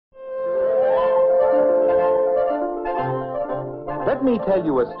Let me tell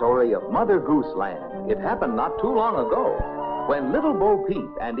you a story of Mother Goose Land. It happened not too long ago, when Little Bo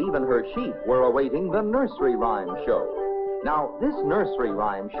Peep and even her sheep were awaiting the nursery rhyme show. Now, this nursery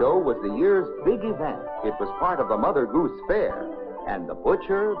rhyme show was the year's big event. It was part of the Mother Goose Fair, and the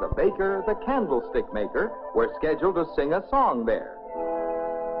butcher, the baker, the candlestick maker were scheduled to sing a song there.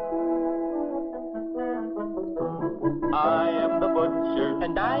 I am the butcher,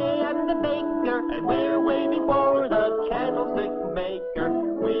 and I am the baker, and we're waiting for the candlestick maker.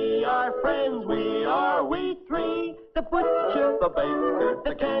 We are friends, we three, the butcher, the baker,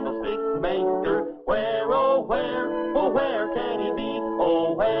 the candlestick maker. Where, oh where can he be?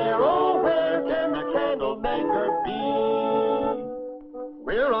 Oh, where can the candle maker be?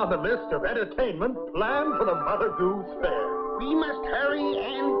 We're on the list of entertainment planned for the Mother Goose Fair. We must hurry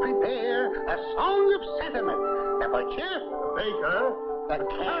and prepare a song of sentiment. The butcher, The baker, the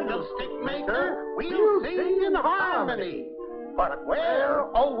candlestick maker, we'll sing in harmony. But where,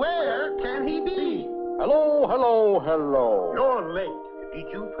 oh where can he be? Hello, hello, hello. you're late.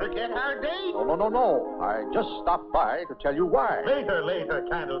 Did you forget our date? No. I just stopped by to tell you why. Later,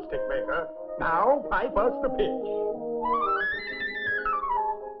 candlestick maker. Now pipe us the pitch.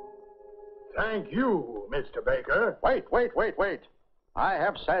 Thank you, Mr. Baker. Wait. I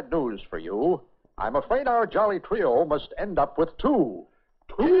have sad news for you. I'm afraid our jolly trio must end up with two.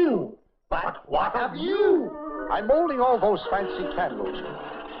 Two? But what of you? I'm molding all those fancy candles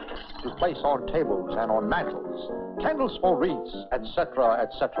to place on tables and on mantels. Candles for wreaths,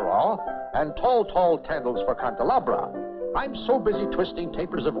 etc., and tall candles for candelabra. I'm so busy twisting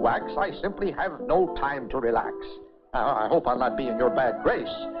tapers of wax, I simply have no time to relax. I hope I'll not be in your bad grace,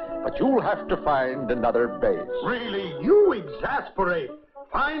 but you'll have to find another base. Really, you exasperate.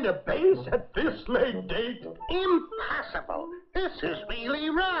 Find a base at this late date? Impossible. This is really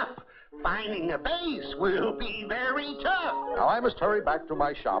rough. Finding a base will be very tough. Now I must hurry back to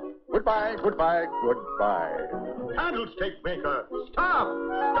my shop. Goodbye. Candlestick maker,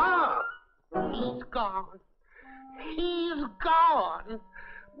 stop! He's gone. He's gone.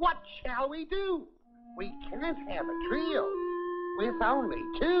 What shall we do? We can't have a trio with only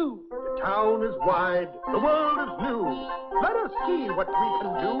two. The town is wide, the world is new. Let us see what we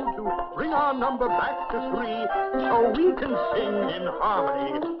can do to bring our number back to 3 so we can sing in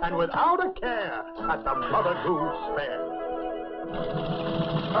harmony and without a care at the Mother Goose Fair.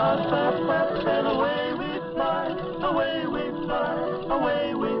 And away we fly, away we fly,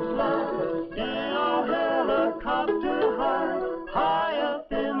 away we fly. In our helicopter high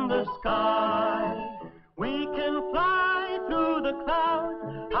up in the sky. We can fly through the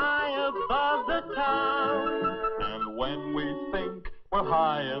clouds, high above the town. And when we think we're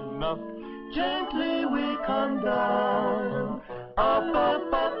high enough, gently we come down. Up,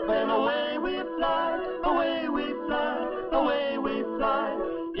 and away we fly, away we fly, away we fly.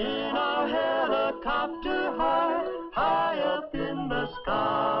 In our helicopter high up in the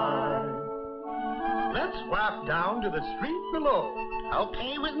sky. Let's waft down to the street below.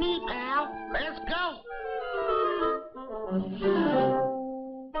 Okay with me, pal. Let's go.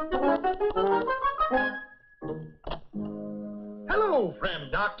 Hello,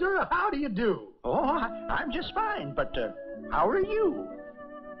 friend doctor. How do you do? Oh, I'm just fine, but how are you?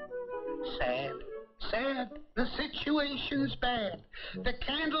 Sad. The situation's bad. The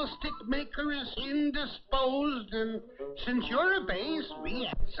candlestick maker is indisposed, and since you're a base, we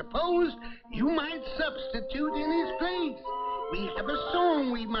suppose you might substitute in his place. We have a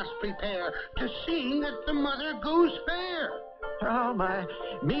song we must prepare to sing at the Mother Goose Fair. Oh, my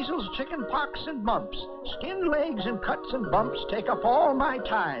measles, chicken pox, and mumps. Skin, legs, and cuts and bumps take up all my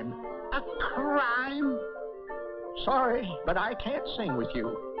time. A crime? Sorry, but I can't sing with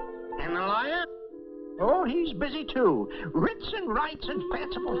you. And the lawyer? Oh, he's busy, too. Writs and rights and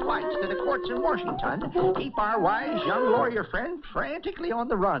fanciful flights to the courts in Washington keep our wise young lawyer friend frantically on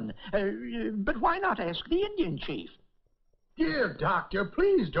the run. But why not ask the Indian chief? Dear doctor,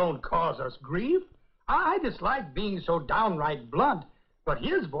 please don't cause us grief. I dislike being so downright blunt, but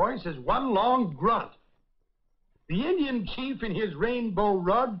his voice is one long grunt. The Indian chief in his rainbow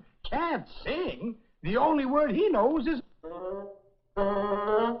rug can't sing. The only word he knows is...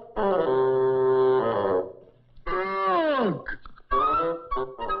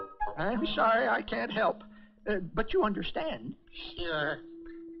 I'm sorry, I can't help. But you understand. Sure.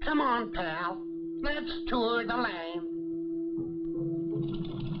 Come on, pal. Let's tour the land.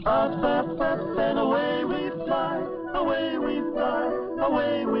 Up, and away we fly, away we fly,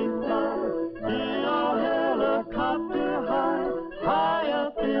 away we fly. In our helicopter high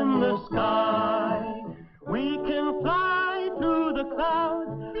up in the sky. We can fly through the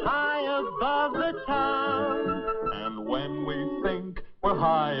clouds, high above the town. And when we think we're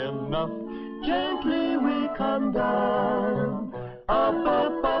high enough. Gently we come down. Up,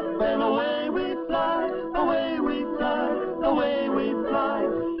 up, up, and away we fly. Away we fly, away we fly.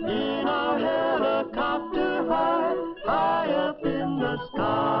 In our helicopter high, high up in the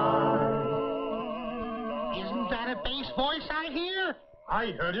sky. Isn't that a bass voice I hear?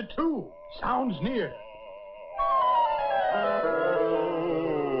 I heard it too. Sounds near.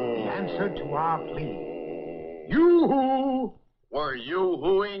 The answer to our plea. Yoo-hoo! Were you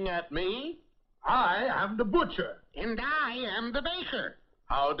hooing at me? I am the butcher. And I am the baker.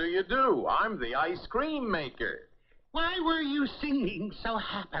 How do you do? I'm the ice cream maker. Why were you singing so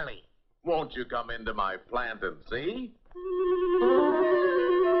happily? Won't you come into my plant and see?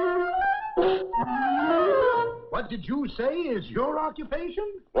 What did you say is your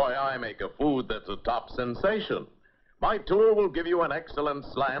occupation? Why, I make a food that's a top sensation. My tour will give you an excellent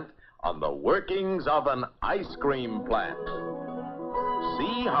slant on the workings of an ice cream plant.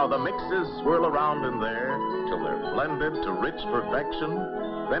 See how the mixes swirl around in there till they're blended to rich perfection,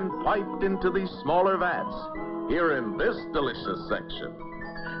 then piped into these smaller vats here in this delicious section.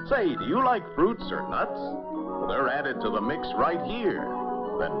 Say, do you like fruits or nuts? Well, they're added to the mix right here,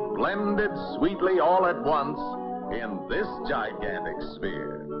 then blended sweetly all at once in this gigantic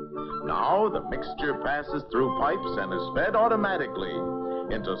sphere. Now the mixture passes through pipes and is fed automatically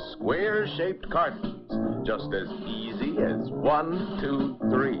into square-shaped cartons, just as easy as 1, 2,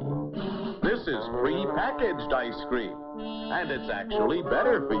 3. This is pre-packaged ice cream, and it's actually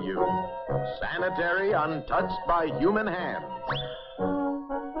better for you. Sanitary, untouched by human hands.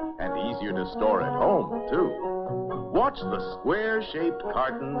 And easier to store at home, too. Watch the square-shaped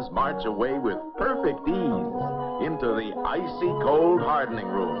cartons march away with perfect ease into the icy cold hardening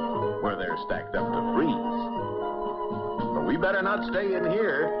room, where they're stacked up to freeze. But we better not stay in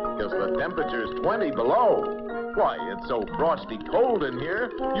here, because the temperature's 20 below. Why, it's so frosty cold in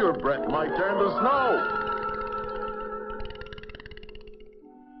here, your breath might turn to snow.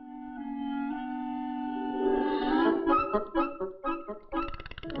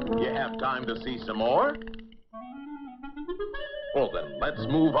 You have time to see some more? Well, then let's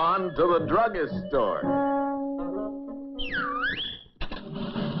move on to the druggist store.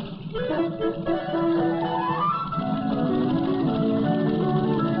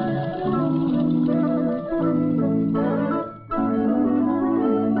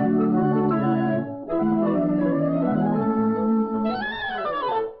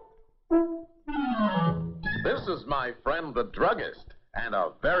 This is my friend the druggist, and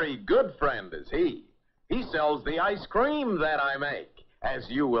a very good friend is he. He sells the ice cream that I make, as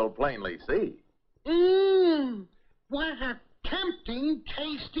you will plainly see. What a tempting,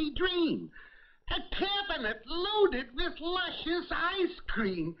 tasty dream. A cabinet loaded with luscious ice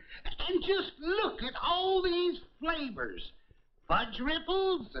cream. And just look at all these flavors. Fudge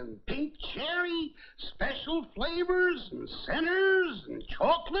ripples and pink cherry, special flavors and centers and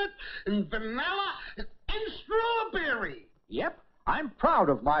chocolate and vanilla and strawberry. Yep, I'm proud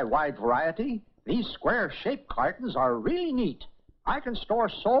of my wide variety. These square-shaped cartons are really neat. I can store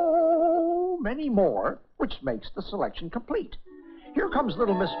so many more, which makes the selection complete. Here comes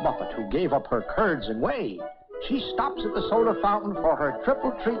little Miss Muffet, who gave up her curds and whey. She stops at the soda fountain for her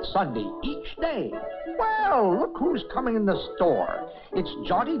triple treat sundae each day. Well, look who's coming in the store. It's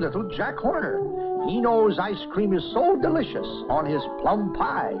jaunty little Jack Horner. He knows ice cream is so delicious on his plum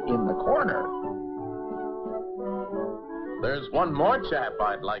pie in the corner. There's one more chap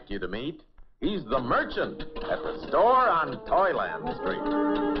I'd like you to meet. He's the merchant at the store on Toyland Street.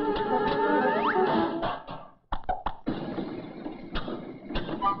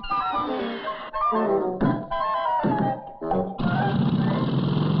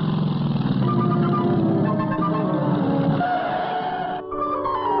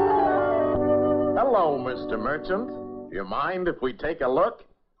 Hello, Mr. Merchant. Do you mind if we take a look?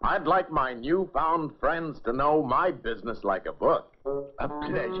 I'd like my newfound friends to know my business like a book. A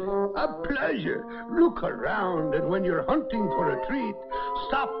pleasure. A pleasure. Look around, and when you're hunting for a treat,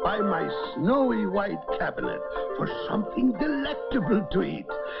 stop by my snowy white cabinet for something delectable to eat.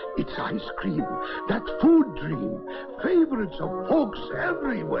 It's ice cream, that food dream, favorites of folks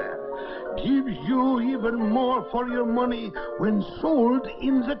everywhere. Gives you even more for your money when sold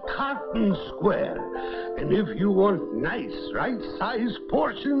in the carton square. And if you want nice, right-sized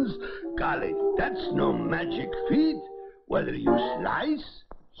portions, golly, that's no magic feat. Whether you slice,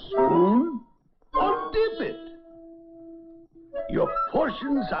 spoon, or dip it, your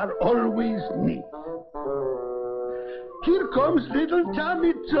portions are always neat. Here comes little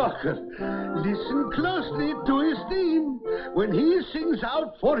Tommy Tucker. Listen closely to his theme. When he sings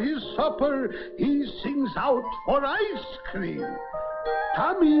out for his supper, he sings out for ice cream.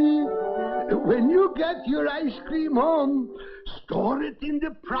 Tommy, when you get your ice cream home, store it in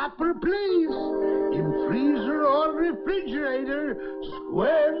the proper place. In freezer or refrigerator,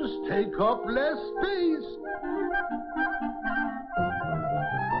 squares take up less space.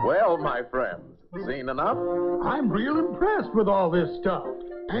 Well, my friends, seen enough? I'm real impressed with all this stuff.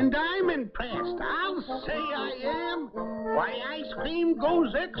 And I'm impressed. I'll say I am. Why, ice cream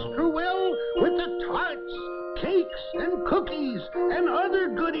goes extra well with the tarts, cakes, and cookies, and other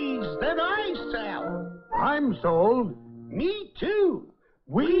goodies that I sell. I'm sold. Me too.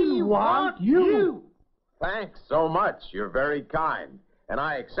 We want you. Thanks so much. You're very kind. And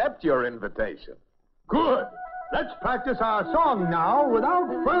I accept your invitation. Good. Let's practice our song now without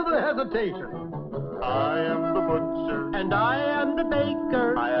further hesitation. I am the butcher. And I am the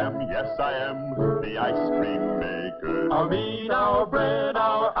baker. I am, yes, I am the ice cream maker. Our meat, our bread,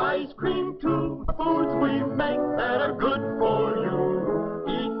 our ice cream too. The foods we make that are good for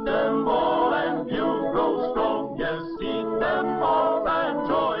you. Eat them all and you'll grow strong. Yes, eat them all and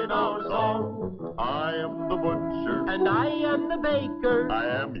join our song. I am the butcher. And I am the baker. I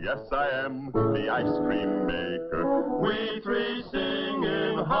am, yes, I am the ice cream maker. We three sing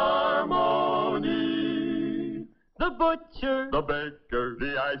in harmony. The butcher, The baker,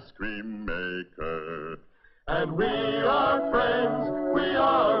 the ice cream maker. and we are friends. We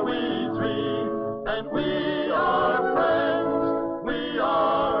are we.